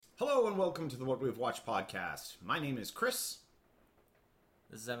Hello and welcome to the What We've Watched podcast. My name is Chris.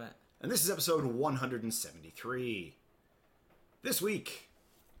 This is Emmett. And this is episode 173. This week,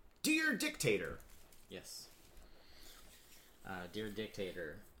 Dear Dictator. Yes. Dear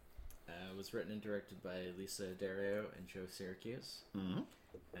Dictator was written and directed by Lisa Dario and Joe Syracuse. Mm-hmm.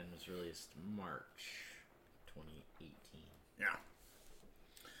 And was released March 2018. Yeah.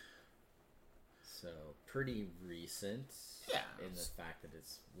 So, pretty recent. Yeah. In the fact that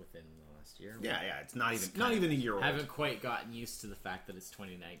it's within the last year. Yeah, it's not even a year old. Haven't quite gotten used to the fact that it's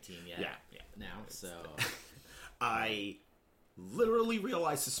 2019 yet. Yeah. Now, so... I literally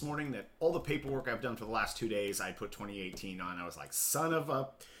realized this morning that all the paperwork I've done for the last 2 days, I put 2018 on. I was like, son of a...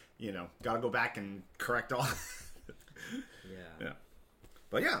 gotta go back and correct all... Yeah.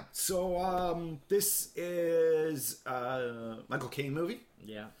 But yeah, so this is a Michael Caine movie.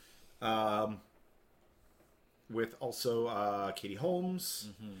 Yeah. With also Katie Holmes,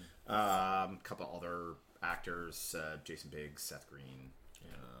 a couple other actors, Jason Biggs, Seth Green,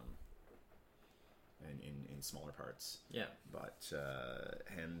 and in smaller parts. Yeah. But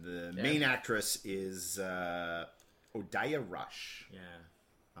and the main actress is Odeya Rush. Yeah.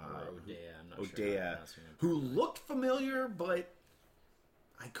 Or Odeya, I'm not Odeya, sure. who looked familiar, but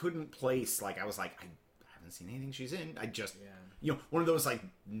I couldn't place. I was like, I haven't seen anything she's in. I just, one of those,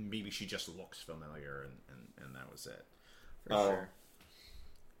 maybe she just looks familiar, and that was it. For sure.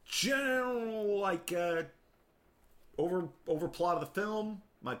 General, over plot of the film,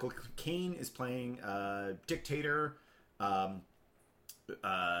 Michael Caine is playing a dictator of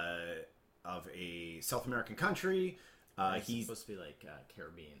a South American country. He's supposed to be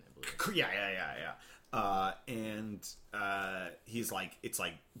Caribbean, I believe. Yeah. And he's it's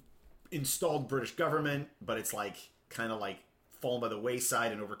installed British government, but it's kind of fallen by the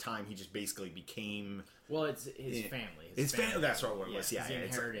wayside, and over time he just basically became... Well, it's his family. His family, that's what it was. Yeah, he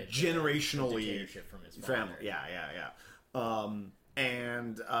inherited generationally dictatorship from his father. Family. Yeah.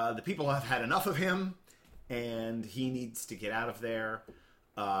 And the people have had enough of him, and he needs to get out of there.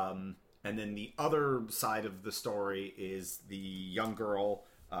 And then the other side of the story is the young girl,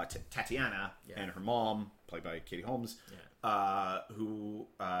 Tatiana, and her mom, played by Katie Holmes, who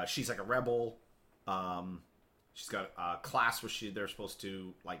she's a rebel. She's got a class where they're supposed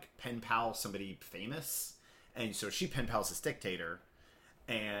to pen pal somebody famous, and so she pen pals this dictator.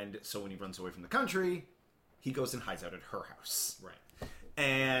 And so when he runs away from the country, he goes and hides out at her house. Right.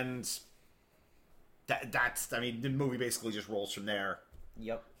 And that's the movie basically just rolls from there.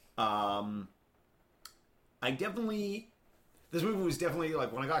 Yep. This movie was definitely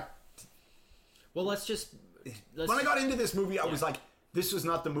when I got... Well, when I got into this movie, I was like, this was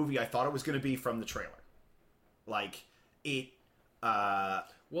not the movie I thought it was going to be from the trailer. Well,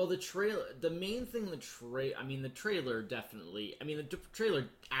 the trailer... The main thing the trailer definitely... the trailer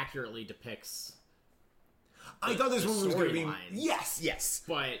accurately depicts... I thought this movie was going to be... line. Yes.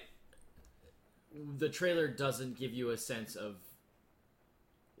 But the trailer doesn't give you a sense of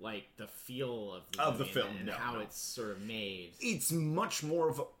the feel of the film and how it's sort of made. It's much more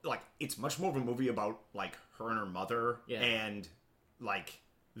of a movie about her and her mother, and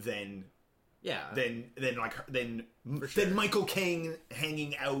than Michael Caine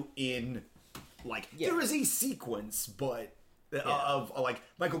hanging out in there is a sequence, but of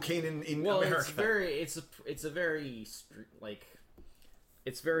Michael Caine in America. It's very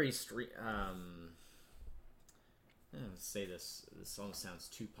say this almost sounds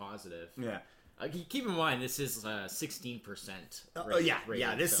too positive. Yeah. Keep in mind, this is 16%.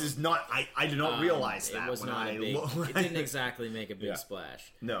 Rated this film. Is not. I did not realize that. It was not a big. It didn't exactly make a big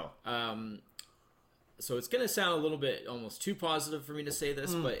splash. No. So it's going to sound a little bit almost too positive for me to say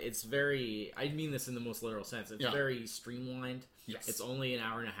this, but it's very... I mean this in the most literal sense. It's very streamlined. Yes. It's only an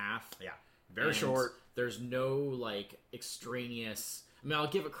hour and a half. Yeah. Very short. There's no, extraneous... I'll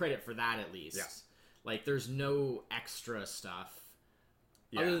give it credit for that, at least. Yeah. There's no extra stuff.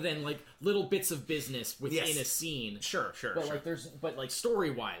 Yeah. Other than, little bits of business within a scene. Sure. But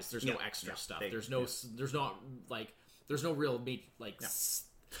story-wise, there's no extra stuff. There's no real... the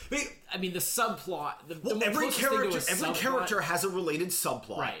subplot. Every character has a related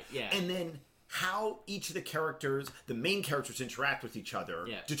subplot, right? Yeah, and then how each of the main characters interact with each other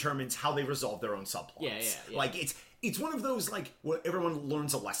determines how they resolve their own subplots. Yeah. It's one of those where everyone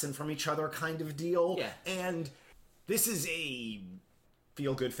learns a lesson from each other kind of deal. Yeah, and this is a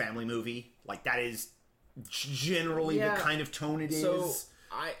feel-good family movie. That is generally the kind of tone it is. So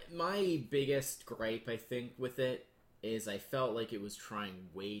my biggest gripe, I think, with it is I felt like it was trying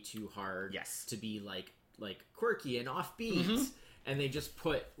way too hard to be quirky and offbeat, and they just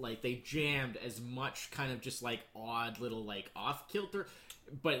put they jammed as much kind of just odd little off kilter.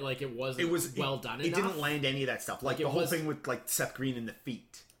 but like it wasn't well done enough. It didn't land any of that stuff. Like the whole thing with like Seth Green and the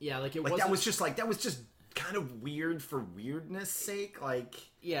feet. Yeah, like it like that was just kind of weird for weirdness sake. Like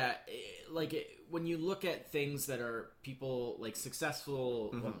when you look at things that are people like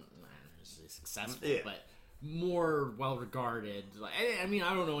successful, well, successful, but more well regarded. Like, I mean,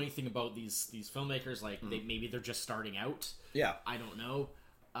 I don't know anything about these filmmakers. Like maybe they're just starting out. Yeah, I don't know.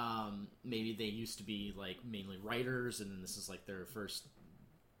 Maybe they used to be like mainly writers, and this is like their first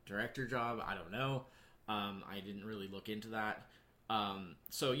director job. I don't know. I didn't really look into that.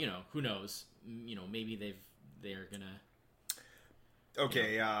 So who knows? Maybe they're gonna.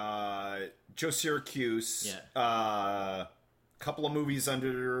 Okay, Joe Syracuse. Yeah. Couple of movies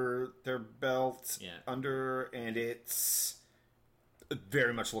under their belt. Yeah. And it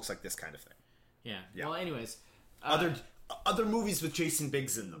very much looks like this kind of thing. Yeah. Well, anyways, other movies with Jason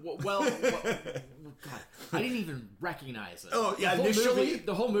Biggs in them. Well, God, I didn't even recognize it. Oh yeah,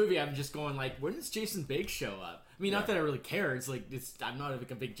 the whole movie, I'm just going like, when does Jason Biggs show up? I mean, not that I really care. It's like I'm not like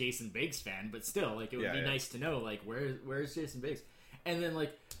a big Jason Biggs fan, but still, like it would be nice to know like where's Jason Biggs? And then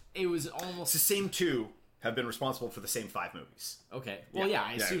like it was almost it's the same two have been responsible for the same 5 movies. Okay. Well,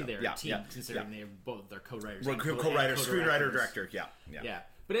 I assume they're a team considering they're both their co-writers. Co-writer, screenwriter, director. Yeah.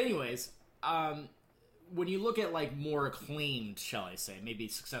 But anyways, when you look at like more acclaimed, shall I say, maybe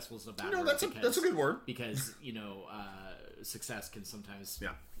successful is a bad word. That's a good word because success can sometimes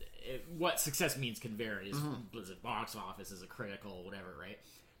what success means can vary. Is it box office? Is it critical? Whatever, right?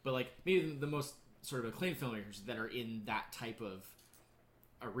 But like maybe the most sort of acclaimed filmmakers that are in that type of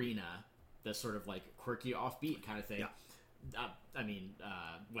arena, the sort of like quirky, offbeat kind of thing. Yeah. I mean,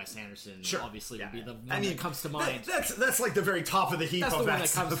 Wes Anderson obviously would be the one that comes to mind. That's like the very top of the heap. That's the one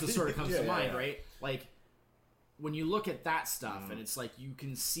that comes to mind, right? Like when you look at that stuff, and it's like you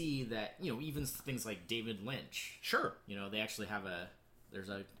can see that even things like David Lynch. Sure. They actually have there's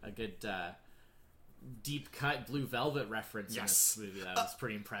a good deep cut Blue Velvet reference in this movie that I was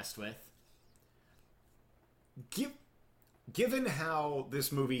pretty impressed with. Given how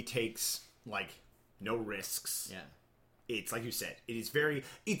this movie takes like no risks, it's like you said,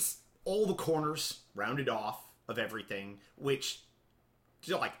 it's all the corners rounded off of everything, which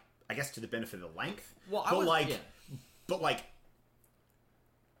like I guess to the benefit of the length. Well, but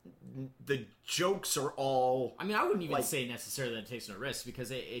the jokes are all. I mean, I wouldn't even say necessarily that it takes no risks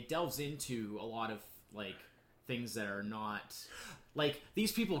because it delves into a lot of like things that are not. Like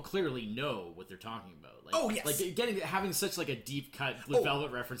these people clearly know what they're talking about. Like, like having such like a deep cut Blue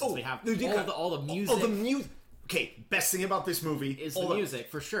Velvet reference as they have all the music. The music. Okay, best thing about this movie is the music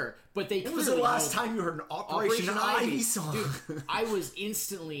for sure. But when was the last time you heard an Operation Ivy song? Dude, I was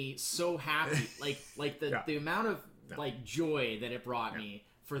instantly so happy. Like the amount of like joy that it brought me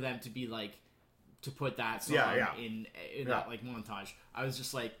for them to be like to put that song in that like montage. I was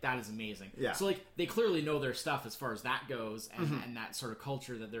just like, that is amazing. Yeah. So like they clearly know their stuff as far as that goes, and that sort of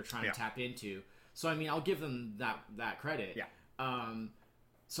culture that they're trying to tap into. So I mean, I'll give them that credit. Yeah.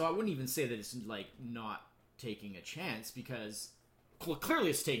 So I wouldn't even say that it's like not taking a chance because clearly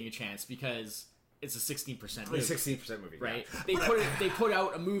it's taking a chance because it's a 16% movie. 16% movie, right? Yeah. They put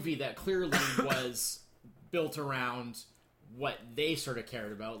out a movie that clearly was built around what they sort of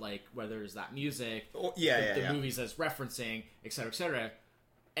cared about, like whether it's that music, the movies as referencing, etc.,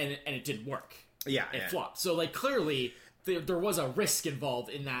 and it didn't work. Yeah, it flopped. So like clearly there was a risk involved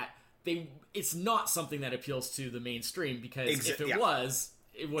in that. It's not something that appeals to the mainstream because if it was,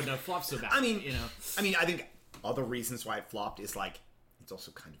 it wouldn't have flopped so bad. I mean, I think other reasons why it flopped is like it's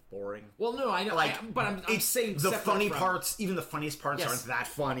also kind of boring. Well, no, I know, but I'm saying the funny parts, even the funniest parts aren't that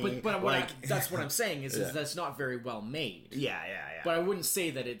funny. But that's what I'm saying is that's not very well made. Yeah. But I wouldn't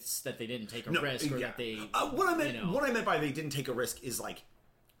say that that they didn't take a risk or that they. What I meant by they didn't take a risk is like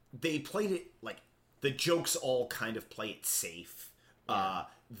they played it like the jokes all kind of play it safe. Yeah.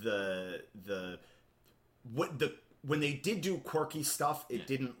 When they did do quirky stuff, it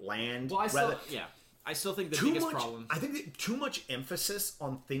didn't land. Well, I still think the biggest problem. I think that too much emphasis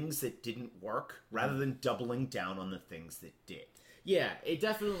on things that didn't work rather than doubling down on the things that did. Yeah, it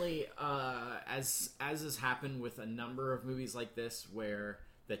definitely, as has happened with a number of movies like this,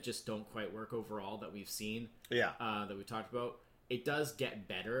 that just don't quite work overall that we've seen. Yeah, that we talked about. It does get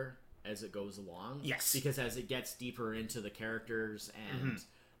better as it goes along. Yes, because as it gets deeper into the characters and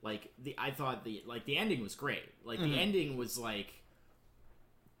I thought the ending was great. Like the ending was like.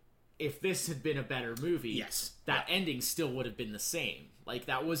 If this had been a better movie, that ending still would have been the same. Like,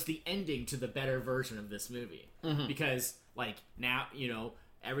 that was the ending to the better version of this movie. Because, like, now,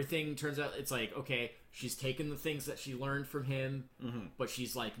 everything turns out it's like, okay, she's taken the things that she learned from him, but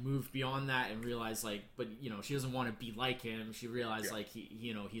she's like moved beyond that and realized like, but you know, she doesn't want to be like him. She realized like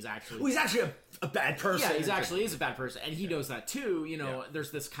he's actually a bad person. Yeah, he actually is a bad person, and he knows that too. You know,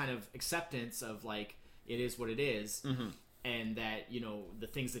 there's this kind of acceptance of like it is what it is, and that you know the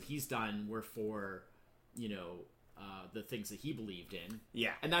things that he's done were for you know. The things that he believed in.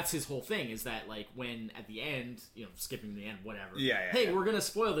 Yeah. And that's his whole thing, is that, like, when, at the end, you know, skipping the end, whatever. Hey, we're going to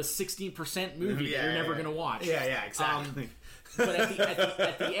spoil this 16% movie that you're never going to watch. Yeah, exactly. But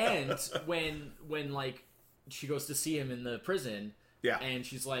at the end, when, like, she goes to see him in the prison, and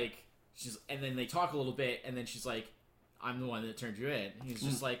she's like, and then they talk a little bit, and then she's like, I'm the one that turned you in. And he's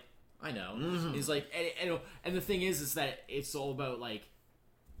just like, I know. He's like, and the thing is that it's all about, like,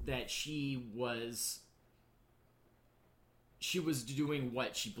 that she was doing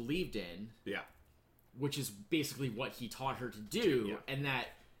what she believed in. Yeah. Which is basically what he taught her to do. Yeah. And that,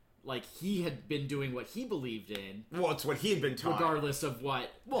 like, he had been doing what he believed in. Well, it's what he had been taught. Regardless of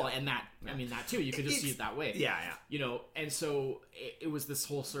what... Well, and that... I mean, that too. You could just see it that way. Yeah. You know, and so it was this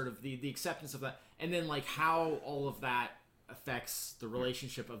whole sort of... The acceptance of that. And then, like, how all of that affects the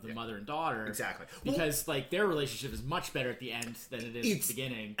relationship of the mother and daughter. Exactly. Because, like, their relationship is much better at the end than it is at the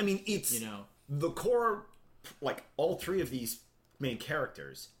beginning. I mean, it's... You know... The core... Like, all three of these main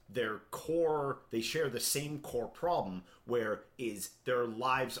characters, they share the same core problem, where is their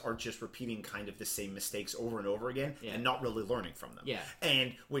lives are just repeating kind of the same mistakes over and over again, and not really learning from them. Yeah.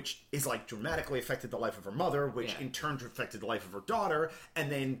 And which is, like, dramatically affected the life of her mother, which in turn affected the life of her daughter,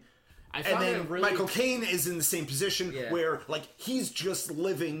 and then... Michael Caine is in the same position, where, like, he's just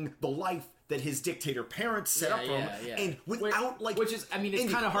living the life that his dictator parents set up for him, and without which is, I mean, it's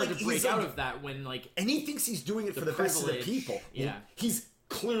kind of hard to break out of that when, like, and he thinks he's doing it for the best of the people. Yeah, he's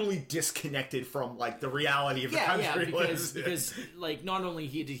clearly disconnected from, like, the reality of the country. Because like, not only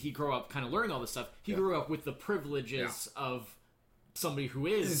did he grow up kind of learning all this stuff, he grew up with the privileges of somebody who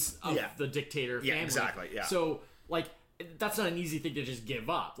is of the dictator family. Yeah, exactly. Yeah, so like, that's not an easy thing to just give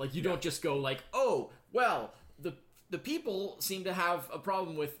up. Like, you don't just go like, oh, well, the people seem to have a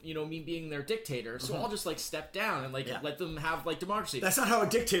problem with, you know, me being their dictator, so I'll just, like, step down and, like, let them have, like, democracy. That's not how a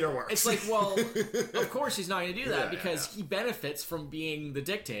dictator works. It's like, well, of course he's not going to do that because he benefits from being the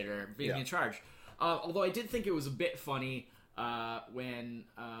dictator, being in charge. Although I did think it was a bit funny when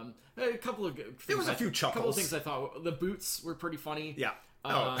a couple of things. There was a few chuckles. A couple of things I thought. The boots were pretty funny. Yeah.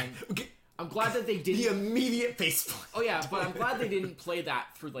 Okay. I'm glad that they didn't... The immediate faceplant. Oh, yeah, but I'm glad they didn't play that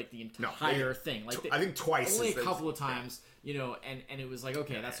for, like, the entire thing. Like, I think twice. Only a couple of times, you know, and it was like,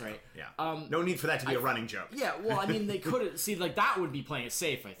 okay, that's right. Yeah. No need for that to be a running joke. Yeah, well, I mean, they could have... See, like, that would be playing it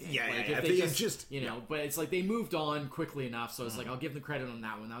safe, I think. Yeah, like, if they just... You know, but it's like they moved on quickly enough, so it's like, I'll give them credit on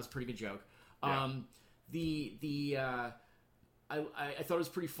that one. That was a pretty good joke. I thought it was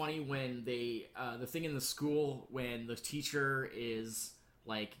pretty funny when they... the thing in the school when the teacher is,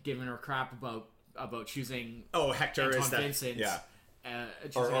 like, giving her crap about choosing Hector Anton is that Vincent,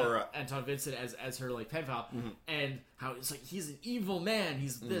 Anton Vincent as her, like, pen pal, and how it's like he's an evil man,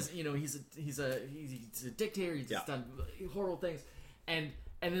 he's this, you know, he's a dictator, he's done horrible things, and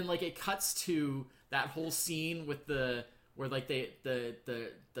then, like, it cuts to that whole scene with where, like, the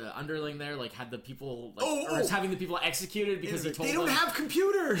underling there, like, had the people, like, or is having the people executed because he told them... They don't have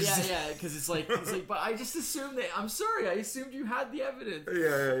computers! Yeah, because it's like, but I just assumed that... I'm sorry, I assumed you had the evidence.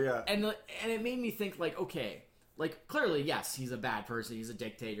 Yeah. And it made me think, like, okay, like, clearly, yes, he's a bad person, he's a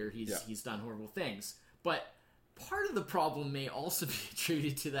dictator, he's done horrible things, but part of the problem may also be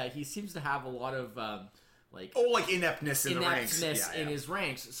attributed to that he seems to have a lot of, like ineptness in the ranks. In his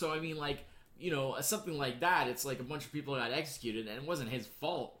ranks. So, I mean, like, you know, something like that, it's like a bunch of people got executed, and it wasn't his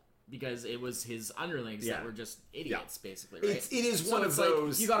fault because it was his underlings that were just idiots, basically. Right? It is one of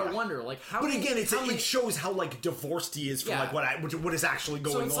those. Like, you gotta wonder, like, how. But again, it shows how, like, divorced he is from like what is actually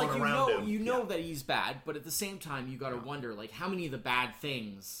going on around him. You know that he's bad, but at the same time, you gotta wonder, like, how many of the bad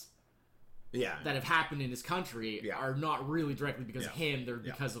things that have happened in his country are not really directly because of him. They're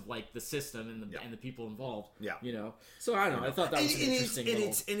because of, like, the system and the people involved. Yeah, you know. So I don't know. I thought that was interesting.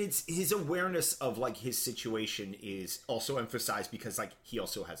 It's his awareness of, like, his situation is also emphasized because, like, he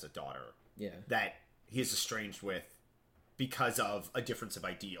also has a daughter. Yeah, that he's estranged with because of a difference of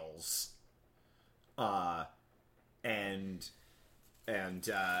ideals. And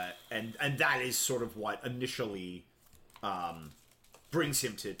that is sort of what initially brings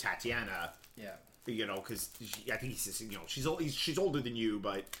him to Tatiana. Yeah, you know, because I think he says, you know, she's older than you,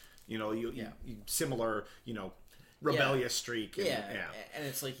 but, you know, you similar, you know, rebellious streak. And, and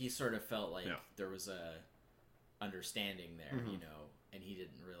it's like he sort of felt like there was a understanding there, you know, and he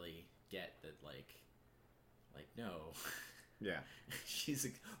didn't really get that, like no, Yeah.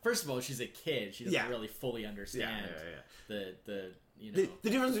 First of all, she's a kid. She doesn't really fully understand the the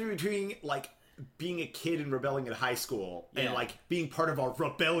difference between like being a kid and rebelling in high school and like being part of our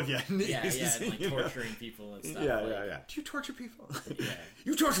rebellion. And like torturing people and stuff. Do you torture people? Yeah.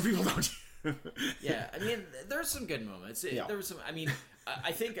 You torture people, don't you? Yeah, I mean, there's some good moments. There was some. I mean,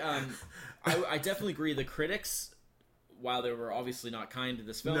 I think I definitely agree. The critics, while they were obviously not kind to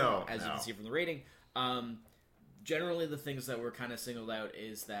this film, as you can see from the rating, generally the things that were kind of singled out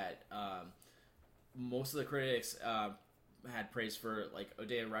is that most of the critics had praise for like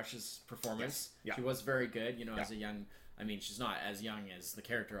Odeya Rush's performance. Yes. She was very good. As a young. I mean, she's not as young as the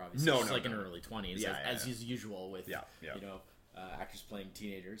character, obviously. She's in her early 20s, as is usual with actors playing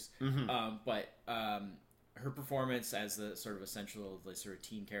teenagers. But her performance as the sort of essential, like, sort of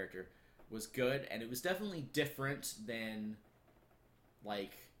teen character was good, and it was definitely different than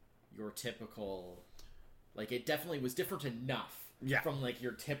like your typical. Like, it definitely was different enough from like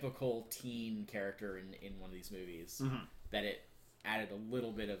your typical teen character in one of these movies that it added a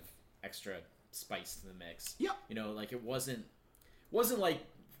little bit of extra spice to the mix. Like it wasn't like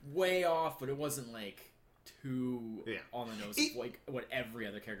way off, but it wasn't like too on the nose of like what every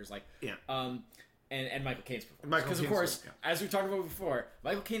other character's like. And Michael Caine's performance. Because of course, as we've talked about before,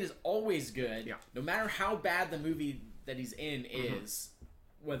 Michael Caine is always good, no matter how bad the movie that he's in is,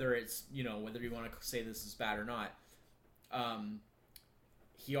 whether it's whether you want to say this is bad or not.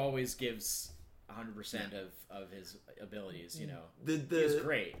 He always gives 100% of his abilities. He's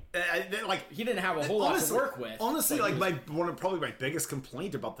great. Like he didn't have a whole lot to work with. Honestly, like probably my biggest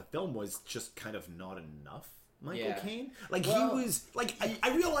complaint about the film was just kind of not enough Michael Caine. Like he was like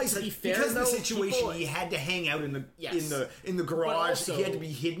I realized that because of the situation he had to hang out in the garage. Also, he had to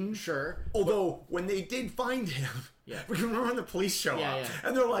be hidden. Sure. Although when they did find him. We can remember when the police show up,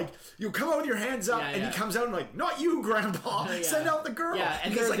 and they're like, "You come out with your hands up," and he comes out and like, "Not you, Grandpa! Send out the girl!"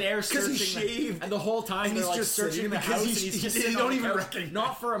 And because, they're there because he's shaved, and the whole time they're like just searching the house, and he's just they don't even recognize.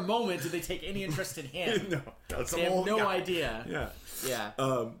 Not for a moment did they take any interest in him. They have no idea.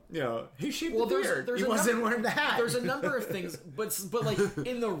 He shaved the beard. He wasn't wearing the hat. There's a number of things, but like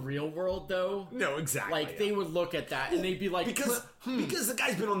in the real world, though, no, exactly. Like they would look at that and they'd be like, because the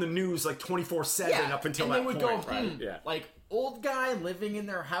guy's been on the news like 24/7 up until that point. And they would go, like old guy living in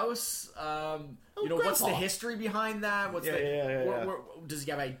their house. What's the history behind that? What's does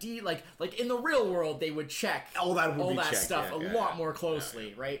he have ID? Like in the real world, they would check all that stuff a lot more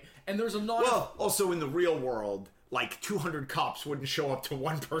closely, right? And there's a lot. Well, also in the real world, like 200 cops wouldn't show up to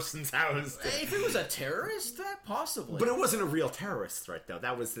one person's house. If it was a terrorist threat, possibly. But it wasn't a real terrorist threat, though.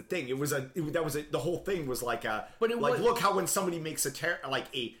 That was the thing. The whole thing was like a. But look how when somebody makes a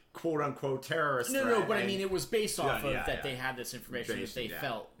quote unquote terrorist. No, but I mean, it was based off of that they had this information that they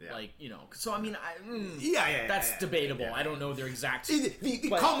felt like So I mean, that's debatable. I don't know their exact. The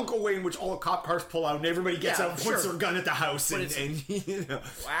comical way in which all the cop cars pull out and everybody gets out and points their gun at the house, and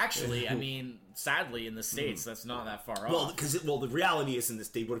actually, I mean. Sadly, in the States, that's not that far off. Well, the reality is in this,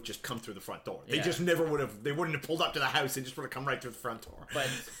 they would have just come through the front door. They just never would have. They wouldn't have pulled up to the house. They just would have come right through the front door.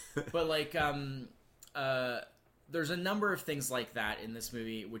 But like, there's a number of things like that in this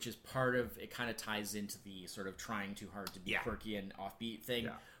movie, which is part of it. Kind of ties into the sort of trying too hard to be quirky and offbeat thing,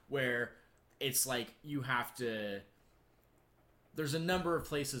 where it's like you have to. There's a number of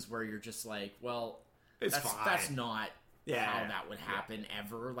places where you're just like, well, that's not. How that would happen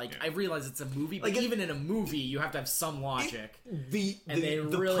ever. Like, I realize it's a movie, but even in a movie, you have to have some logic. The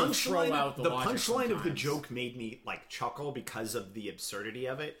punchline of the joke made me, like, chuckle because of the absurdity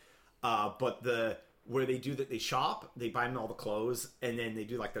of it. But where they do that, they shop, they buy them all the clothes, and then they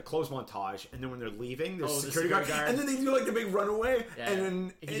do like the clothes montage, and then when they're leaving, there's a security guard, and then they do like the big runaway, and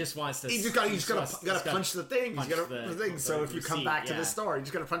then he just wants to. He just gotta punch the thing. He's got the thing. So if you come back to the store, you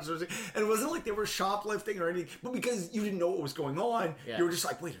just gotta punch the thing. And it wasn't like they were shoplifting or anything, but because you didn't know what was going on, you were just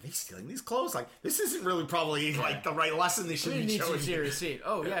like, wait, are they stealing these clothes? Like this isn't really probably like the right lesson they should be showing. Need your receipt.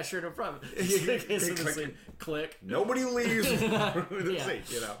 Oh yeah, sure, no problem. Click. Nobody leaves.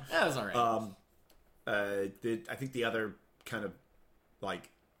 That was all right. I think the other kind of like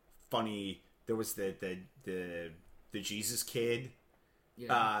funny there was the Jesus kid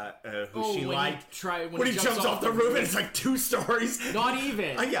who she liked when he jumps off the roof and it's like 2 stories, not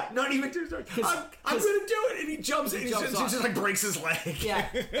even not even 2 stories. I'm gonna do it, and he jumps and he just like breaks his leg,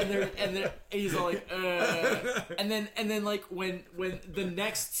 and he's like and then like when the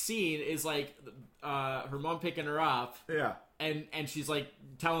next scene is like her mom picking her up and she's like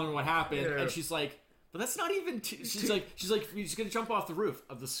telling her what happened and she's like, But that's not even two. She's like, you're just gonna jump off the roof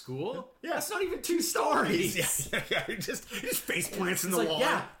of the school? Yeah. That's not even 2 stories. Yeah. He just face plants in the wall.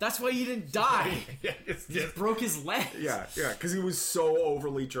 Yeah, that's why you didn't die. Yeah, he just broke his leg. Yeah, because he was so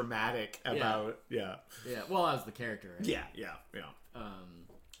overly dramatic about, Yeah, well, that was the character, right? Yeah.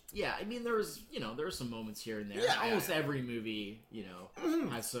 Yeah, I mean, there were some moments here and there. Yeah, Almost every movie,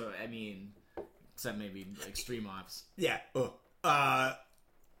 has except maybe Extreme Ops. Yeah.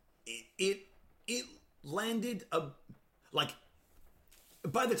 It landed like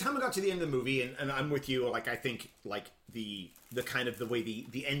by the time I got to the end of the movie, and I'm with you, like I think like the kind of the way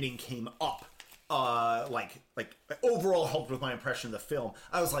the ending came up, like overall helped with my impression of the film.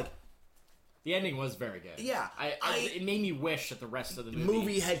 I was like, the ending was very good. Yeah, it made me wish that the rest of the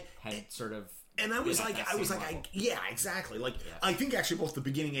movie had sort of. And I was like, yeah, exactly. Like, I think actually both the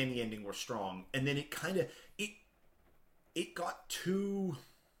beginning and the ending were strong, and then it kind of it got too.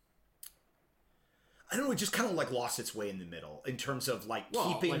 I don't know. It just kind of like lost its way in the middle in terms of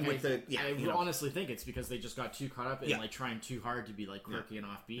keeping with the. Yeah, I honestly think it's because they just got too caught up in like trying too hard to be like quirky and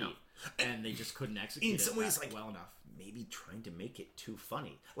offbeat, and they just couldn't execute. In some ways, like well enough. Maybe trying to make it too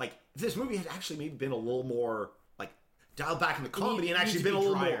funny. Like if this movie had actually maybe been a little more like dialed back in the comedy and actually been a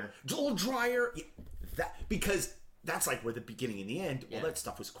little drier. Yeah, because that's like where the beginning and the end. Well, that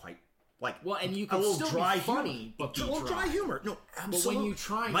stuff was quite. And you can still dry be funny, but a little dry humor. No, absolutely. But when you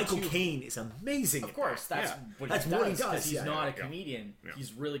try, Michael Caine is amazing. Of course, that's what he does. He's not a comedian. Yeah.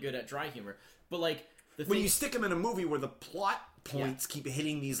 He's really good at dry humor. But when you stick him in a movie where the plot points keep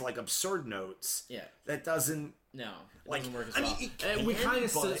hitting these absurd notes, that doesn't. No, it doesn't work as well. We kind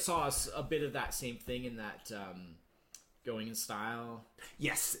of saw a bit of that same thing in that. Going in Style.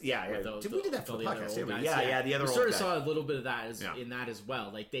 Yes, yeah. Did we do that for the podcast? The other. We sort of saw a little bit of that in that as well.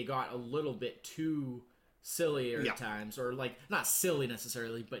 Like they got a little bit too silly at times, or not silly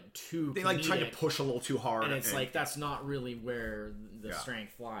necessarily, but too. They tried to push a little too hard, and it's that's not really where the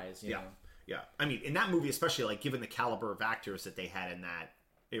strength lies. You know? Yeah. I mean, in that movie, especially given the caliber of actors that they had in that,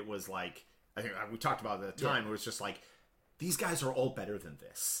 it was I think we talked about it at the time. It was just these guys are all better than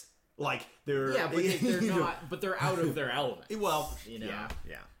this. They're they're not, but they're out of their element. Well, yeah.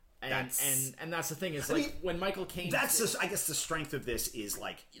 And that's the thing is when Michael Caine. That's I guess the strength of this is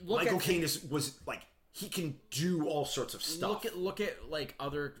Michael Caine was he can do all sorts of stuff. Look at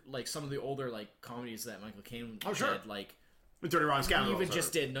other some of the older comedies that Michael Caine did Dirty Rotten Scoundrels. He even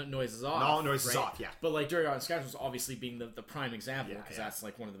just did Noises Off. No, Noises Off, yeah. But Dirty Rotten Scoundrels obviously being the prime example because that's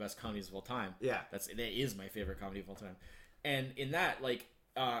one of the best comedies of all time. Yeah, that is my favorite comedy of all time. And in that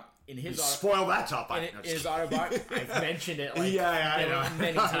in his spoil that top. In his autobiography, I've mentioned it many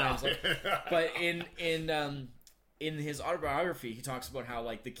times. But in his autobiography, he talks about how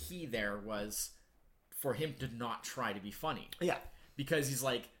the key there was for him to not try to be funny. Yeah, because he's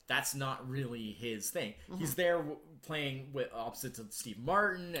that's not really his thing. Mm-hmm. He's there playing with opposites of Steve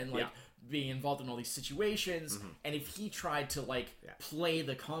Martin and being involved in all these situations. Mm-hmm. And if he tried to play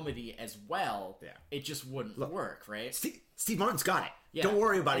the comedy as well, it just wouldn't work, right? Steve Martin's got it. Yeah. Don't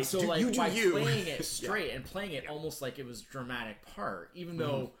worry about it. So by playing it straight and playing it almost like it was a dramatic part, even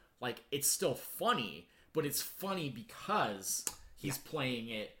though it's still funny, but it's funny because he's playing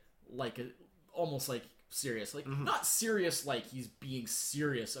it almost serious, not serious he's being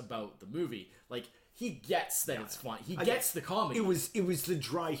serious about the movie. He gets that it's fun. He gets the comedy. It was the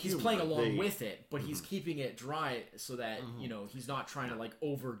dry humor. He's playing along with it, but he's keeping it dry so that he's not trying to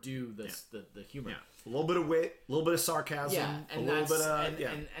overdo the humor. Yeah. A little bit of wit, a little bit of sarcasm, and a little bit of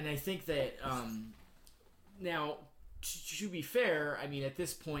and I think that now to be fair, I mean at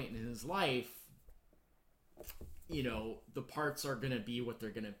this point in his life, the parts are gonna be what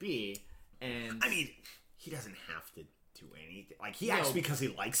they're gonna be, and I mean he doesn't have to do anything. He acts because he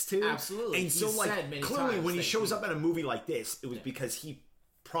likes to. Absolutely. And so clearly when he shows up in a movie like this, it was because he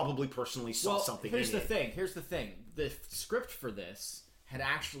probably personally saw something. Here's the thing. The script for this had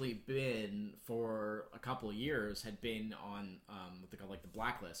actually been for a couple of years had been on what they call the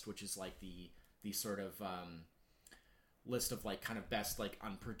blacklist, which is the sort of list of kind of best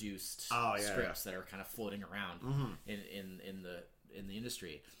unproduced scripts that are kind of floating around in the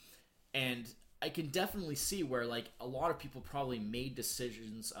industry. And I can definitely see where a lot of people probably made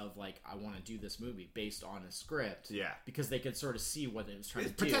decisions of I want to do this movie based on a script, because they could sort of see what it was trying to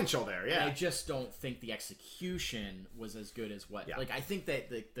do. Potential there, yeah. And I just don't think the execution was as good as what. I think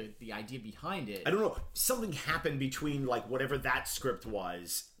that the idea behind it. I don't know. Something happened between whatever that script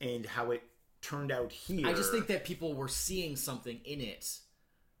was and how it turned out here. I just think that people were seeing something in it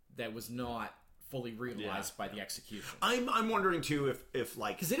that was not fully realized by the execution. I'm wondering too if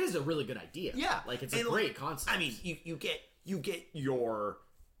because it is a really good idea. Yeah, it's a great concept. I mean, you get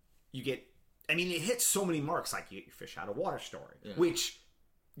I mean, it hits so many marks, like you get your fish out of water story, which,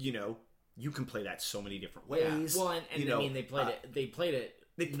 you know, you can play that so many different ways. Well, and you know, I mean, they played it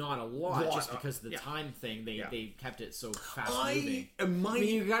not a lot, just because of the time thing. They kept it so fast moving. I mean,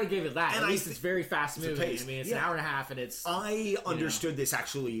 you got to give it that. At least it's very fast moving. I mean, it's an hour and a half, and it's. I understood this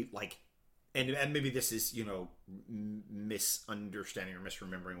actually, like, and maybe this is, you know, misunderstanding or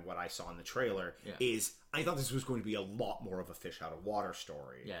misremembering what I saw in the trailer. Is I thought this was going to be a lot more of a fish out of water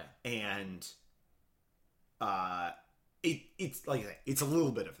story. And it's like I say, it's a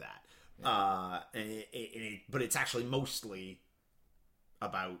little bit of that. But it's actually mostly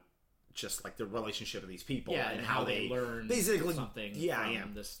about just like the relationship of these people and how they learn basically something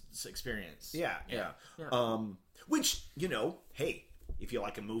from this experience. Which, you know, hey, if you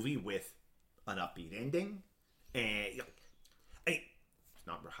like a movie with an upbeat ending, and it's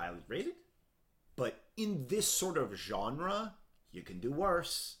not highly rated, but in this sort of genre, you can do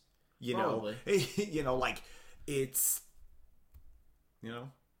worse. You know, you know, like it's, you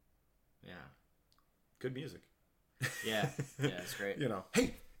know, good music. It's great. You know,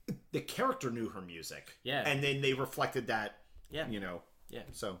 hey, the character knew her music. And then they reflected that. You know.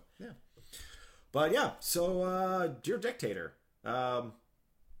 So but so Dear Dictator,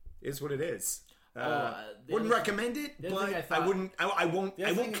 is what it is. Wouldn't recommend it, but I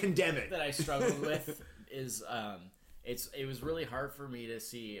won't condemn it. That I struggled with is it was really hard for me to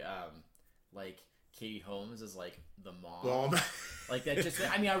see like Katie Holmes as like the mom. Like that just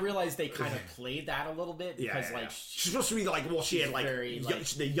I mean I realized they kind of played that a little bit because like she's supposed to be like she had like very,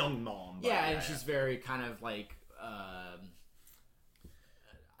 the young mom. And she's very kind of like I don't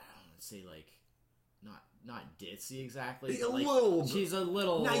want to say like not ditzy exactly. She's a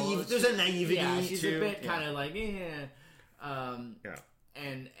little naive. There's a naivety. She's a bit kind of like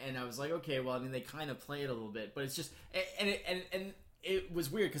and I was like, okay, well, I mean, they kind of play it a little bit, but it's just and it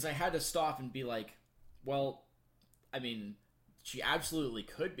was weird because I had to stop and be like, well, I mean, she absolutely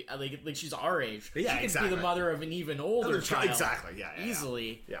could be like she's our age. She could be the mother of an even older child. Exactly.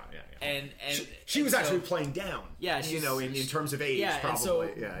 Easily. And she was actually playing down. You know, in terms of age, probably. And so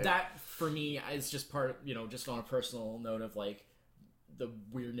that for me is just part, you know, just on a personal note of like the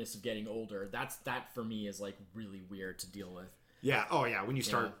weirdness of getting older. That for me is like really weird to deal with. When you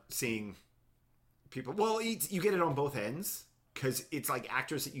start seeing people, well, you get it on both ends. Because it's like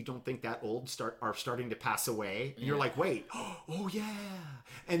actors that you don't think that old are starting to pass away. And you're like, wait,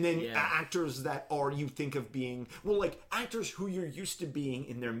 and then actors that you think of being, well, like actors who you're used to being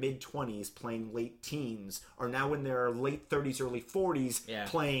in their mid-20s playing late teens are now in their late 30s, early 40s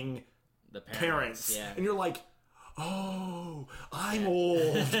playing the parents. And you're like, oh, I'm old.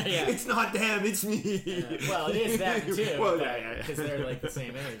 It's not them, it's me. Well, it is them too. Well, because they're like the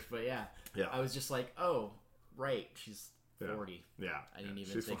same age. But I was just like, oh, right, she's 40. I didn't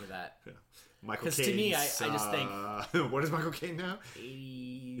even think of that. Michael Caine. Because to me, I just think... what is Michael Caine now?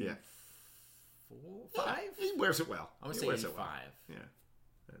 84? 5? He wears it well. I would say 85.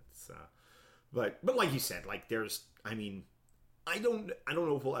 That's... But like you said, like there's... I mean, I don't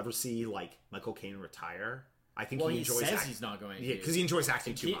know if we'll ever see like Michael Caine retire. I think he enjoys acting. He's not going to. Because he enjoys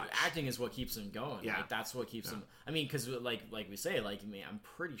acting too much. Acting is what keeps him going. Like, that's what keeps him... I mean, because like we say, like, I mean, I'm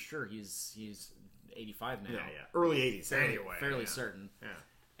pretty sure he's 85 now. Early 80s anyway. Fairly certain.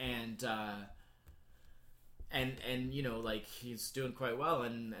 And you know, like he's doing quite well,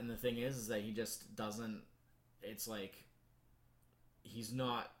 and the thing is that he just doesn't. It's like he's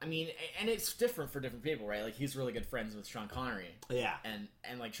not. I mean, and it's different for different people, right? Like he's really good friends with Sean Connery. And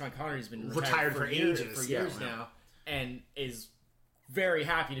like Sean Connery's been retired for years now, and is very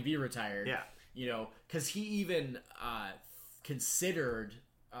happy to be retired. You know, because he even considered.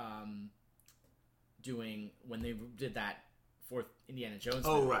 Doing when they did that fourth Indiana Jones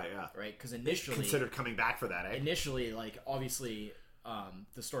movie, right? Because initially considered coming back for that. Initially, like obviously,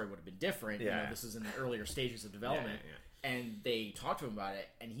 the story would have been different. You know, this is in the earlier stages of development, and they talked to him about it,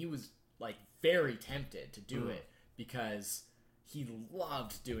 and he was like very tempted to do it because he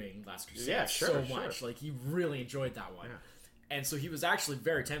loved doing Last Crusade so much. Like he really enjoyed that one, and so he was actually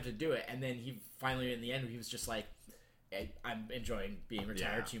very tempted to do it. And then he finally, in the end, he was just like, I'm enjoying being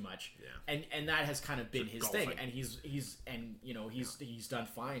retired too much, and that has kind of been his thing, and he's done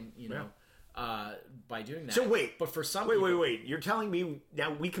fine, you know, by doing that. So wait, but for some wait, you're telling me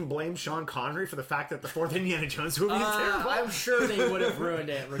now we can blame Sean Connery for the fact that the fourth Indiana Jones movie is terrible? I'm sure they would have ruined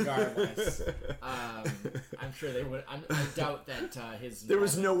it regardless. I'm sure they would. I doubt that his. There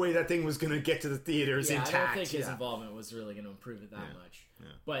was no way that thing was going to get to the theaters intact. I don't think his involvement was really going to improve it that much.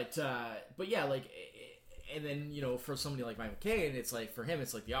 But yeah, like. And then, you know, for somebody like Michael Caine, it's like, for him,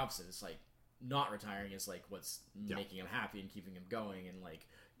 it's like the opposite. It's like, not retiring is like what's making him happy and keeping him going. And like,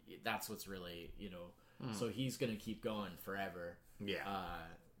 that's what's really, so he's gonna keep going forever. Yeah.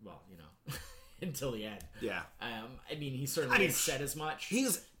 Well, until the end. Yeah. I mean, he certainly has said as much.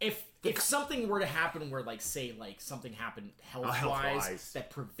 If something were to happen where, like, say, like, something happened health-wise that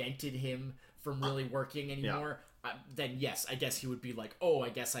prevented him from really working anymore, then yes, I guess he would be like, oh, I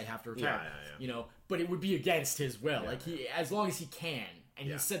guess I have to retire. Yeah. But it would be against his will. Like, he, as long as he can, and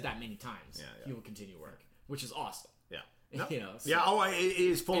he's said that many times, he will continue work, which is awesome. Yeah. No. It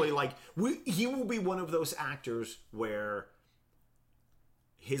is fully, he will be one of those actors where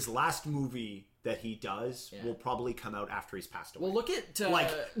his last movie that he does will probably come out after he's passed away. Well, look at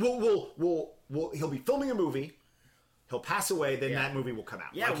he'll be filming a movie, he'll pass away, then that movie will come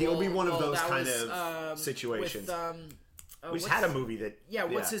out. Yeah, he'll be one of those kind of situations. We've had a movie that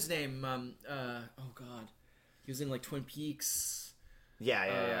what's his name? Oh God, he was in like Twin Peaks.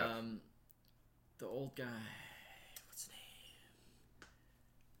 Yeah. The old guy. What's his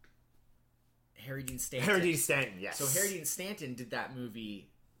name? Harry Dean Stanton. Yes. So Harry Dean Stanton did that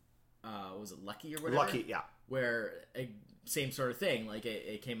movie. Was it Lucky or whatever? Lucky, yeah. Where same sort of thing. Like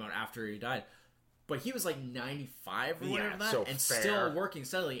it came out after he died, but he was like 95 or whatever still working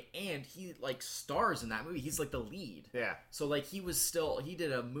steadily, and he like stars in that movie. He's like the lead. Yeah. So like he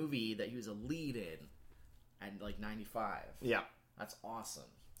did a movie that he was a lead in, at like 95. Yeah. That's awesome.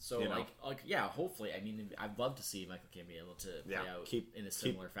 So hopefully, I mean, I'd love to see Michael Caine be able to play out in a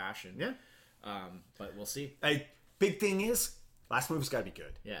similar fashion. Yeah. But we'll see. A big thing is, last movie's got to be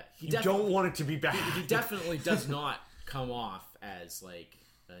good. Yeah. You don't want it to be bad. He definitely does not come off as like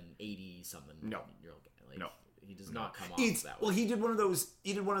an 80-something year old guy. Like, he does not come off that way. Well, he did one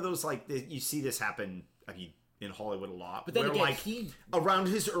of those like you see this happen. I mean, in Hollywood a lot. But then where, again, like, around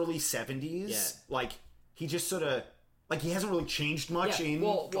his early 70s, like he just sort of. Like, he hasn't really changed much in the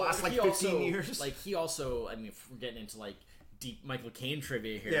last, 15 years. Like, he also, I mean, if we're getting into, like, deep Michael Caine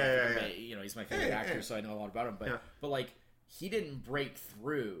trivia here. He's my favorite actor, so I know a lot about him. But like, he didn't break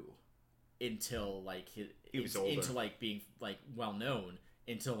through until, like, he was older. Into, like, being, like, well-known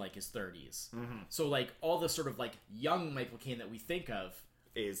until, like, his 30s. Mm-hmm. So, like, all the sort of, like, young Michael Caine that we think of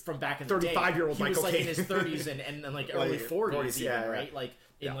is from back in the day. 35-year-old Michael Caine. He was, like, in his 30s and like, early 40s even, right? Like,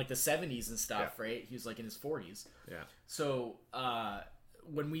 in like the 70s and stuff, right? He was like in his 40s. Yeah. So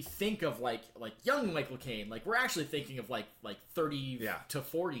when we think of like young Michael Caine, like we're actually thinking of like 30 to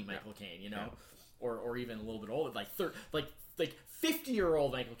 40 Michael Caine, or even a little bit older, like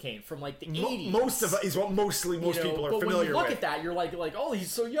 50-year-old Michael Caine from like the 80s. Most is what most people are familiar with. But when you look at that, you're like, oh,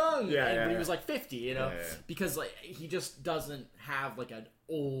 he's so young. But he was like 50, because like he just doesn't have like an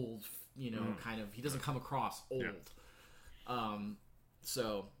old, kind of. He doesn't come across old. Yeah.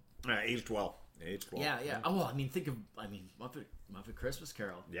 So aged well. Yeah. Oh, well, I mean, Muppet Christmas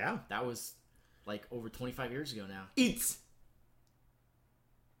Carol. Yeah, that was like over 25 years ago now. It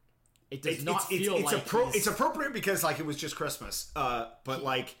does not feel like it's appropriate because like it was just Christmas. But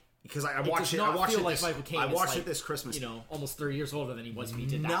like because I watched it. I watched it. Like Michael Caine I watched it this Christmas. Almost 30 years older than he was when he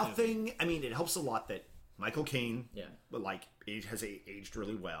did that. Nothing. I mean, it helps a lot that Michael Caine. But like has aged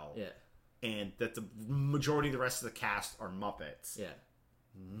really well. Yeah. And that the majority of the rest of the cast are Muppets. Yeah.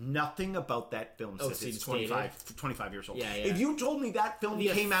 Nothing about that film says it's 25 years old. Yeah. If you told me that film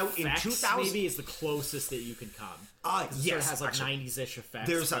came out in 2000... maybe is the closest that you can come. Yes. It has like 90s-ish effects.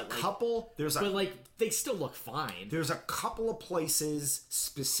 There's a couple... But like, they still look fine. There's a couple of places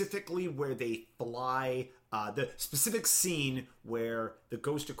specifically where they fly... the specific scene where the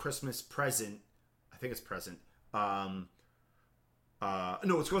Ghost of Christmas Present... I think it's Present... no,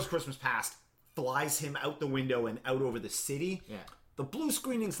 it's Ghost of Christmas Past... flies him out the window and out over the city. Yeah. The blue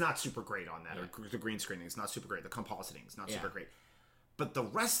screening's not super great on that, or the green screening is not super great. The compositing is not super great, but the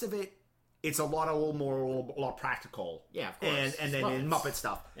rest of it, it's a lot practical. Yeah, of course. And then in Muppet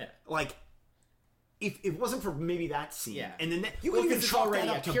stuff, like if it wasn't for maybe that scene, and then you could even chalk that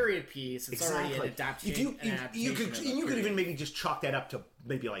up to a period piece. It's already an adaptation. You could even maybe just chalk that up to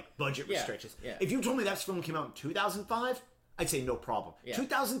maybe like budget restrictions. Yeah. If you told me that film came out in 2005. I'd say no problem.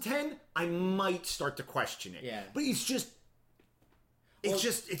 2010, I might start to question it. Yeah. But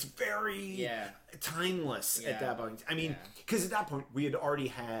it's very timeless at that point. I mean, because at that point we had already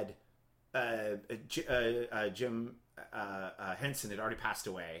had Jim Henson had already passed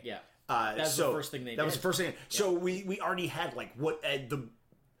away. Yeah. That was the first thing they did. That was the first thing. So we already had like what the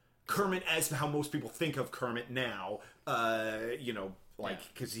Kermit as how most people think of Kermit now.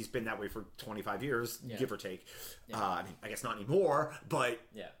 Because he's been that way for 25 years, give or take. I mean, I guess not anymore, but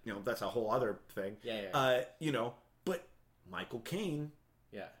that's a whole other thing. But Michael Caine,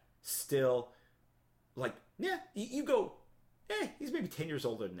 still, like, you go, he's maybe 10 years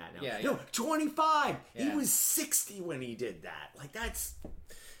older than that now. No, 25. He was 60 when he did that. Like, that's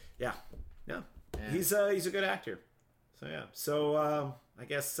Yeah. He's a good actor. So yeah. So I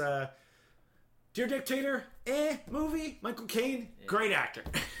guess Dear Dictator, movie. Michael Caine, great actor.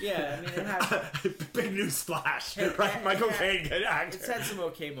 Yeah, I mean, it had big news splash, right? Michael Caine, good actor. It's had some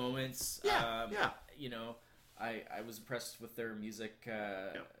okay moments. Yeah. You know, I was impressed with their music.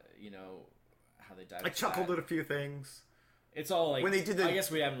 You know, how they died. I chuckled at a few things. It's all like when they did the. I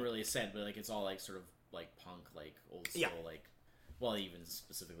guess we haven't really said, but like it's all like sort of like punk, like old school, like. Well, they even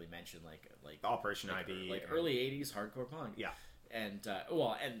specifically mentioned like Operation Ivy, like early '80s hardcore punk. Yeah. And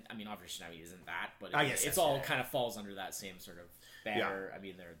and I mean, Operation Ivy isn't that, but I guess it's all kind of falls under that same sort of banner. Yeah. I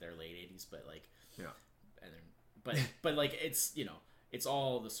mean, they're late '80s, but like, yeah, and but like it's it's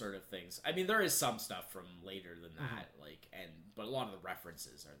all the sort of things. I mean, there is some stuff from later than that, like but a lot of the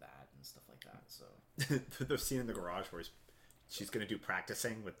references are that and stuff like that. So the scene in the garage where she's gonna do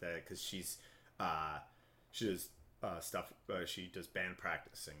practicing with because she does stuff. She does band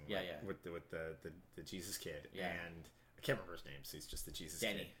practicing. With the Jesus Kid and. I can't remember his name, so he's just the Jesus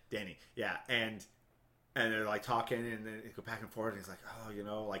Danny. Kid. Danny, yeah, and they're like talking, and then they go back and forth, and he's like, oh, you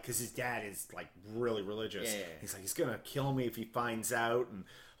know, like, because his dad is like really religious. Yeah. He's like, he's gonna kill me if he finds out, and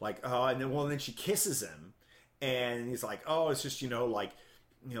like, oh, and then she kisses him, and he's like, oh, it's just like,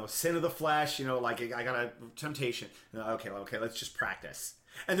 sin of the flesh, like I got a temptation. Okay, let's just practice.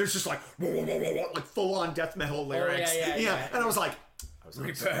 And there's just like, like full on death metal lyrics. Yeah. And I was like,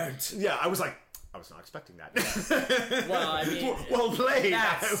 repent. Yeah, I was like. I was not expecting that. Well, I mean, well played.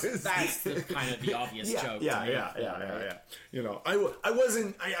 That's the kind of the obvious joke. Yeah. I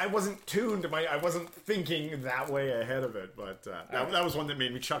wasn't tuned. I wasn't thinking that way ahead of it. But that was one that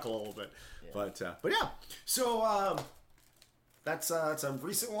made me chuckle a little bit. Yeah. But yeah. So that's a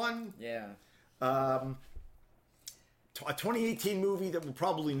recent one. Yeah. A 2018 movie that will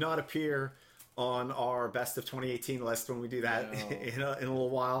probably not appear on our best of 2018 list when we do that in a little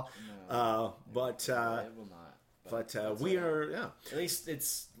while. No. But it will not. But we are At least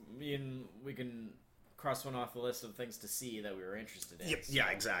we can cross one off the list of things to see that we were interested in. Yep. So, Yeah,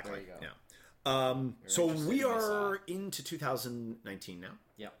 exactly. There you Yeah. go. So we are into 2019 now.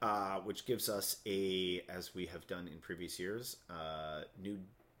 Yeah. Which gives us as we have done in previous years, new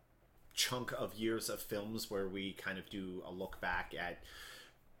chunk of years of films where we kind of do a look back at,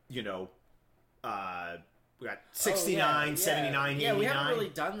 we got 69, 79, 89. Yeah, we haven't really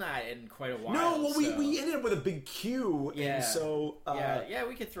done that in quite a while. No, well, we ended up with a big queue, and so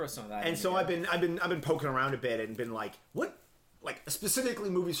we could throw some of that. And so I've been poking around a bit and been like, what, like specifically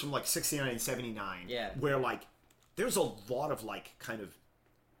movies from like 69 and 79, where like there's a lot of like kind of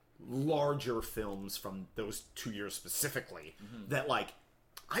larger films from those 2 years specifically that like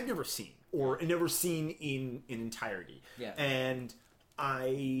I've never seen or never seen in entirety. Yeah, and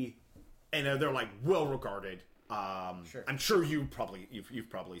they're like well regarded. Sure. I'm sure you've probably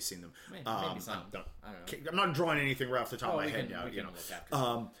seen them. Maybe some. I don't know. I'm not drawing anything right off the top of my head now.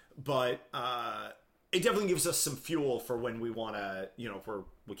 But it definitely gives us some fuel for when we want to, if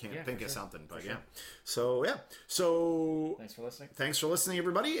we can't think of something. But So thanks for listening. Thanks for listening,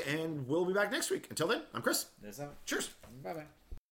 everybody, and we'll be back next week. Until then, I'm Chris. There's that. Cheers. Bye bye.